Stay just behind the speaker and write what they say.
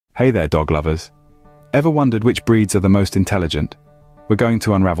Hey there, dog lovers. Ever wondered which breeds are the most intelligent? We're going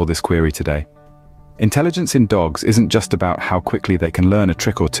to unravel this query today. Intelligence in dogs isn't just about how quickly they can learn a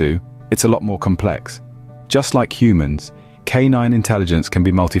trick or two, it's a lot more complex. Just like humans, canine intelligence can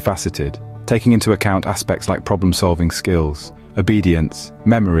be multifaceted, taking into account aspects like problem-solving skills, obedience,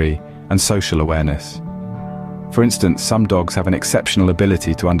 memory, and social awareness. For instance, some dogs have an exceptional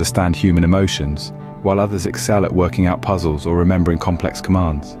ability to understand human emotions, while others excel at working out puzzles or remembering complex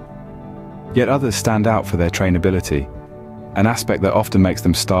commands. Yet others stand out for their trainability, an aspect that often makes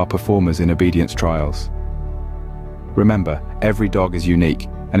them star performers in obedience trials. Remember, every dog is unique,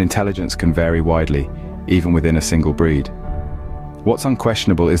 and intelligence can vary widely, even within a single breed. What's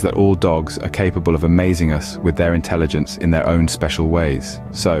unquestionable is that all dogs are capable of amazing us with their intelligence in their own special ways.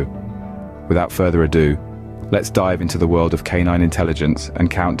 So, without further ado, let's dive into the world of canine intelligence and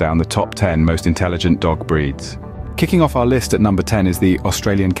count down the top 10 most intelligent dog breeds. Kicking off our list at number 10 is the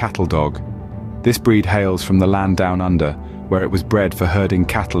Australian cattle dog. This breed hails from the land down under, where it was bred for herding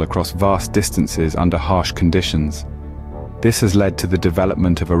cattle across vast distances under harsh conditions. This has led to the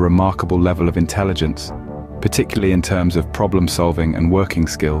development of a remarkable level of intelligence, particularly in terms of problem-solving and working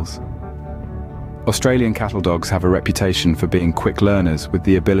skills. Australian cattle dogs have a reputation for being quick learners with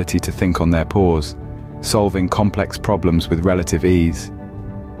the ability to think on their paws, solving complex problems with relative ease.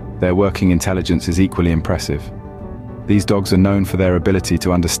 Their working intelligence is equally impressive. These dogs are known for their ability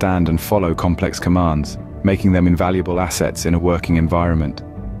to understand and follow complex commands, making them invaluable assets in a working environment.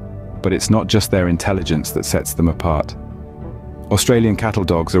 But it's not just their intelligence that sets them apart. Australian cattle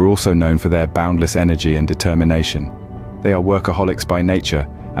dogs are also known for their boundless energy and determination. They are workaholics by nature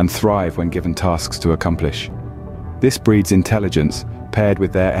and thrive when given tasks to accomplish. This breed's intelligence, paired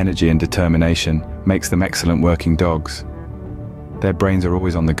with their energy and determination, makes them excellent working dogs. Their brains are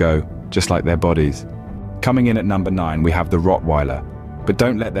always on the go, just like their bodies. Coming in at number 9, we have the Rottweiler. But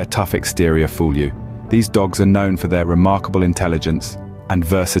don't let their tough exterior fool you. These dogs are known for their remarkable intelligence and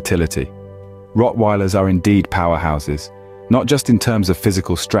versatility. Rottweilers are indeed powerhouses, not just in terms of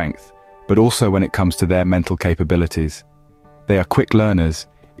physical strength, but also when it comes to their mental capabilities. They are quick learners,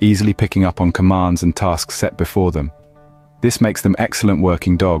 easily picking up on commands and tasks set before them. This makes them excellent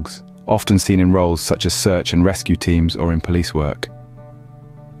working dogs, often seen in roles such as search and rescue teams or in police work.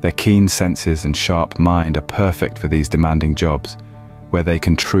 Their keen senses and sharp mind are perfect for these demanding jobs, where they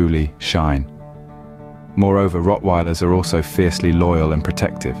can truly shine. Moreover, Rottweilers are also fiercely loyal and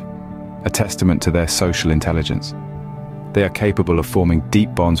protective, a testament to their social intelligence. They are capable of forming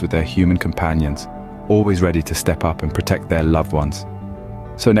deep bonds with their human companions, always ready to step up and protect their loved ones.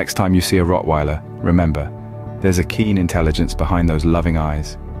 So next time you see a Rottweiler, remember, there's a keen intelligence behind those loving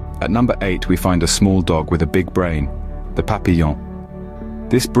eyes. At number 8, we find a small dog with a big brain, the Papillon.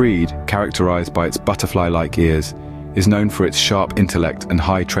 This breed, characterized by its butterfly-like ears, is known for its sharp intellect and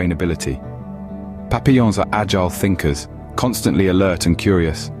high trainability. Papillons are agile thinkers, constantly alert and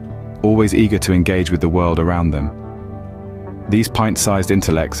curious, always eager to engage with the world around them. These pint-sized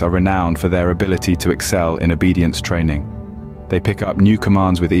intellects are renowned for their ability to excel in obedience training. They pick up new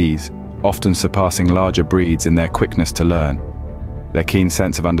commands with ease, often surpassing larger breeds in their quickness to learn. Their keen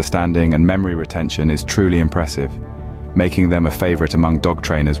sense of understanding and memory retention is truly impressive, making them a favorite among dog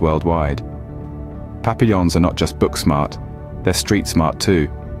trainers worldwide. Papillons are not just book smart, they're street smart too.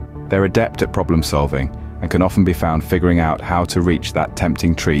 They're adept at problem solving and can often be found figuring out how to reach that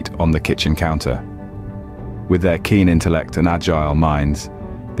tempting treat on the kitchen counter. With their keen intellect and agile minds,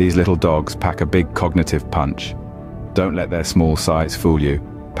 these little dogs pack a big cognitive punch. Don't let their small size fool you.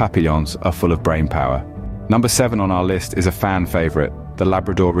 Papillons are full of brain power. Number 7 on our list is a fan favorite, the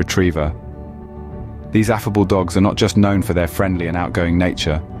Labrador Retriever. These affable dogs are not just known for their friendly and outgoing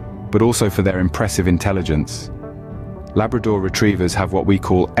nature, but also for their impressive intelligence. Labrador Retrievers have what we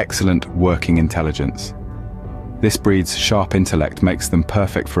call excellent working intelligence. This breed's sharp intellect makes them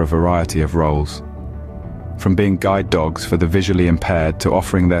perfect for a variety of roles. From being guide dogs for the visually impaired to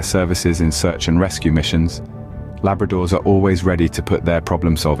offering their services in search and rescue missions, Labradors are always ready to put their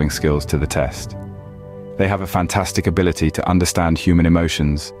problem-solving skills to the test. They have a fantastic ability to understand human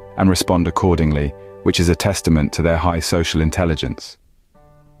emotions and respond accordingly, which is a testament to their high social intelligence.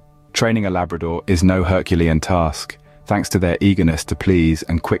 Training a Labrador is no Herculean task, thanks to their eagerness to please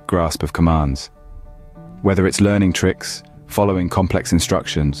and quick grasp of commands. Whether it's learning tricks, following complex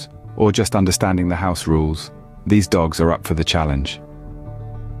instructions, or just understanding the house rules, these dogs are up for the challenge.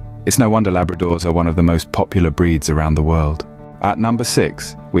 It's no wonder Labradors are one of the most popular breeds around the world. At number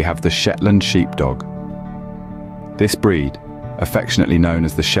 6, we have the Shetland Sheepdog. This breed, affectionately known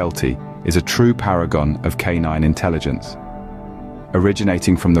as the Sheltie, is a true paragon of canine intelligence.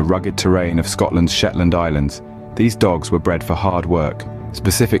 Originating from the rugged terrain of Scotland's Shetland Islands, these dogs were bred for hard work,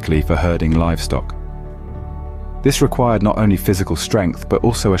 specifically for herding livestock. This required not only physical strength but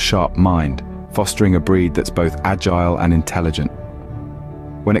also a sharp mind, fostering a breed that's both agile and intelligent.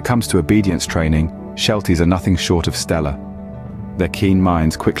 When it comes to obedience training, Shelties are nothing short of stellar. Their keen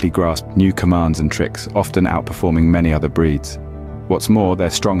minds quickly grasp new commands and tricks, often outperforming many other breeds. What's more, their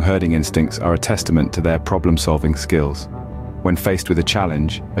strong herding instincts are a testament to their problem-solving skills. When faced with a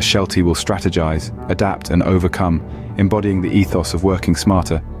challenge, a Sheltie will strategize, adapt, and overcome, embodying the ethos of working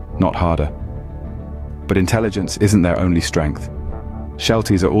smarter, not harder. But intelligence isn't their only strength.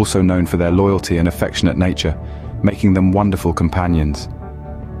 Shelties are also known for their loyalty and affectionate nature, making them wonderful companions.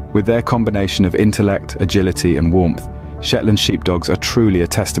 With their combination of intellect, agility, and warmth, Shetland sheepdogs are truly a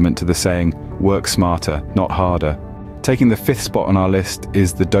testament to the saying, "Work smarter, not harder." Taking the 5th spot on our list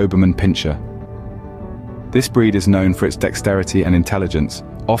is the Doberman Pinscher. This breed is known for its dexterity and intelligence,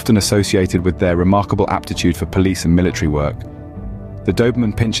 often associated with their remarkable aptitude for police and military work. The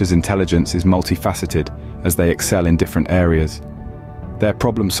Doberman Pinscher's intelligence is multifaceted, as they excel in different areas. Their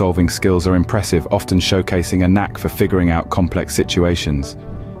problem-solving skills are impressive, often showcasing a knack for figuring out complex situations.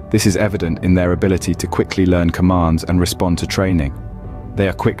 This is evident in their ability to quickly learn commands and respond to training. They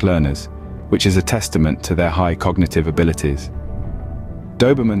are quick learners, which is a testament to their high cognitive abilities.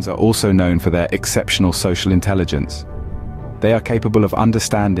 Dobermans are also known for their exceptional social intelligence. They are capable of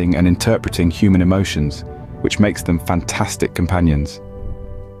understanding and interpreting human emotions, which makes them fantastic companions.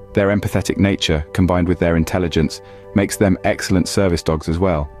 Their empathetic nature, combined with their intelligence, makes them excellent service dogs as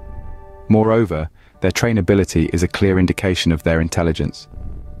well. Moreover, their trainability is a clear indication of their intelligence.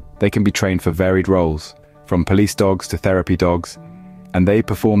 They can be trained for varied roles, from police dogs to therapy dogs, and they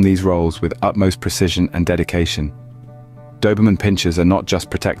perform these roles with utmost precision and dedication. Doberman Pinschers are not just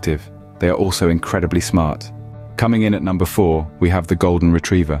protective, they are also incredibly smart. Coming in at number 4, we have the Golden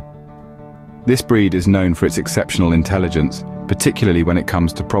Retriever. This breed is known for its exceptional intelligence, particularly when it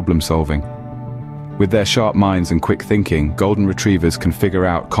comes to problem solving. With their sharp minds and quick thinking, Golden Retrievers can figure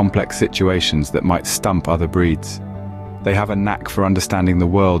out complex situations that might stump other breeds. They have a knack for understanding the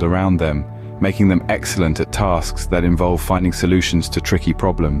world around them, making them excellent at tasks that involve finding solutions to tricky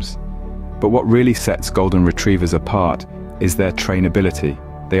problems. But what really sets Golden Retrievers apart is their trainability.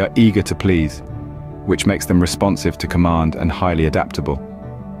 They are eager to please, which makes them responsive to command and highly adaptable.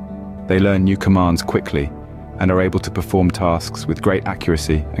 They learn new commands quickly and are able to perform tasks with great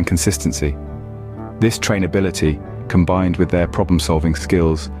accuracy and consistency. This trainability, combined with their problem-solving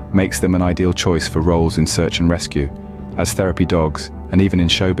skills, makes them an ideal choice for roles in search and rescue, as therapy dogs, and even in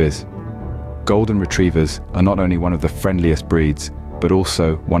showbiz. Golden Retrievers are not only one of the friendliest breeds, but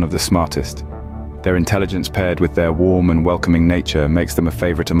also one of the smartest. Their intelligence paired with their warm and welcoming nature makes them a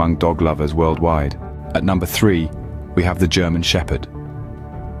favorite among dog lovers worldwide. At number 3, we have the German Shepherd.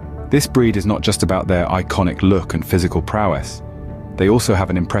 This breed is not just about their iconic look and physical prowess. They also have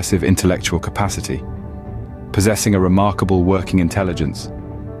an impressive intellectual capacity. Possessing a remarkable working intelligence,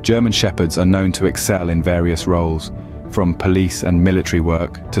 German Shepherds are known to excel in various roles, from police and military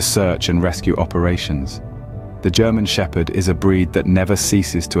work to search and rescue operations. The German Shepherd is a breed that never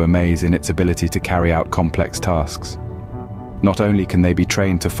ceases to amaze in its ability to carry out complex tasks. Not only can they be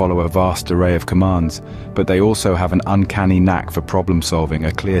trained to follow a vast array of commands, but they also have an uncanny knack for problem-solving,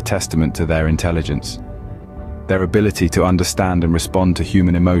 a clear testament to their intelligence. Their ability to understand and respond to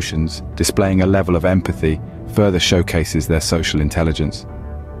human emotions, displaying a level of empathy, further showcases their social intelligence.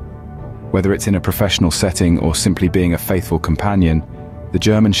 Whether it's in a professional setting or simply being a faithful companion, the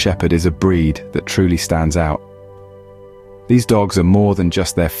German Shepherd is a breed that truly stands out. These dogs are more than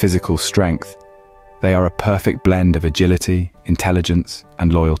just their physical strength. They are a perfect blend of agility, intelligence,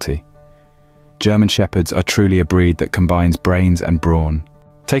 and loyalty. German Shepherds are truly a breed that combines brains and brawn.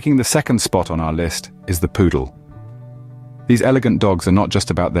 Taking the 2nd spot on our list is the Poodle. These elegant dogs are not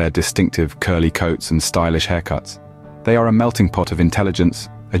just about their distinctive curly coats and stylish haircuts. They are a melting pot of intelligence,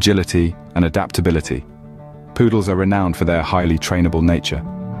 agility, and adaptability. Poodles are renowned for their highly trainable nature.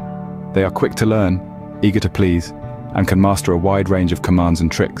 They are quick to learn, eager to please, and can master a wide range of commands and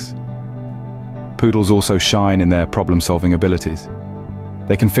tricks. Poodles also shine in their problem-solving abilities.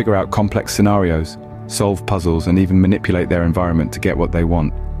 They can figure out complex scenarios, solve puzzles, and even manipulate their environment to get what they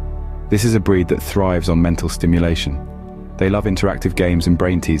want. This is a breed that thrives on mental stimulation. They love interactive games and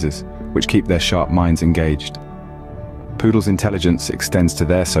brain teasers, which keep their sharp minds engaged. Poodles' intelligence extends to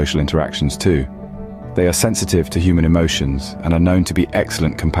their social interactions too. They are sensitive to human emotions and are known to be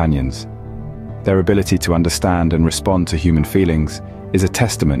excellent companions. Their ability to understand and respond to human feelings is a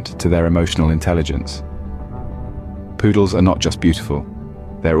testament to their emotional intelligence. Poodles are not just beautiful,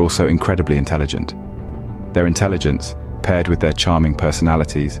 they're also incredibly intelligent. Their intelligence, paired with their charming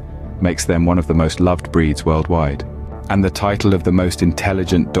personalities, makes them one of the most loved breeds worldwide. And the title of the most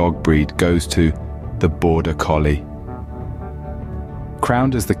intelligent dog breed goes to the Border Collie.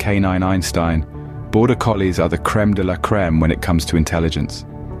 Crowned as the Canine Einstein, Border Collies are the crème de la crème when it comes to intelligence.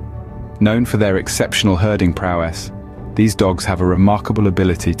 Known for their exceptional herding prowess, these dogs have a remarkable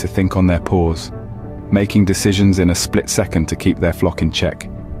ability to think on their paws, making decisions in a split second to keep their flock in check.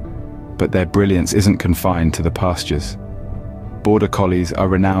 But their brilliance isn't confined to the pastures. Border Collies are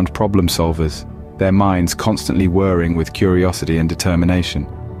renowned problem solvers, their minds constantly whirring with curiosity and determination.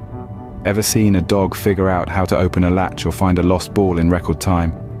 Ever seen a dog figure out how to open a latch or find a lost ball in record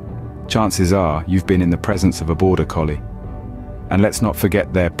time? Chances are you've been in the presence of a Border Collie. And let's not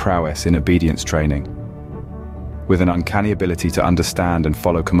forget their prowess in obedience training. With an uncanny ability to understand and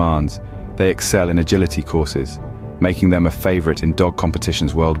follow commands, they excel in agility courses, making them a favorite in dog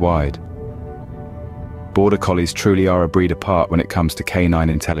competitions worldwide. Border Collies truly are a breed apart when it comes to canine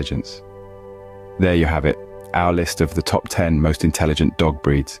intelligence. There you have it, our list of the top 10 most intelligent dog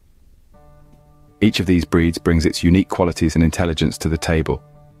breeds. Each of these breeds brings its unique qualities and intelligence to the table.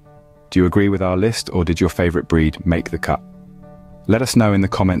 Do you agree with our list, or did your favorite breed make the cut? Let us know in the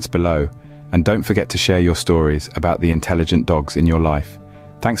comments below, and don't forget to share your stories about the intelligent dogs in your life.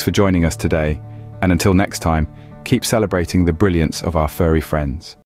 Thanks for joining us today, and until next time, keep celebrating the brilliance of our furry friends.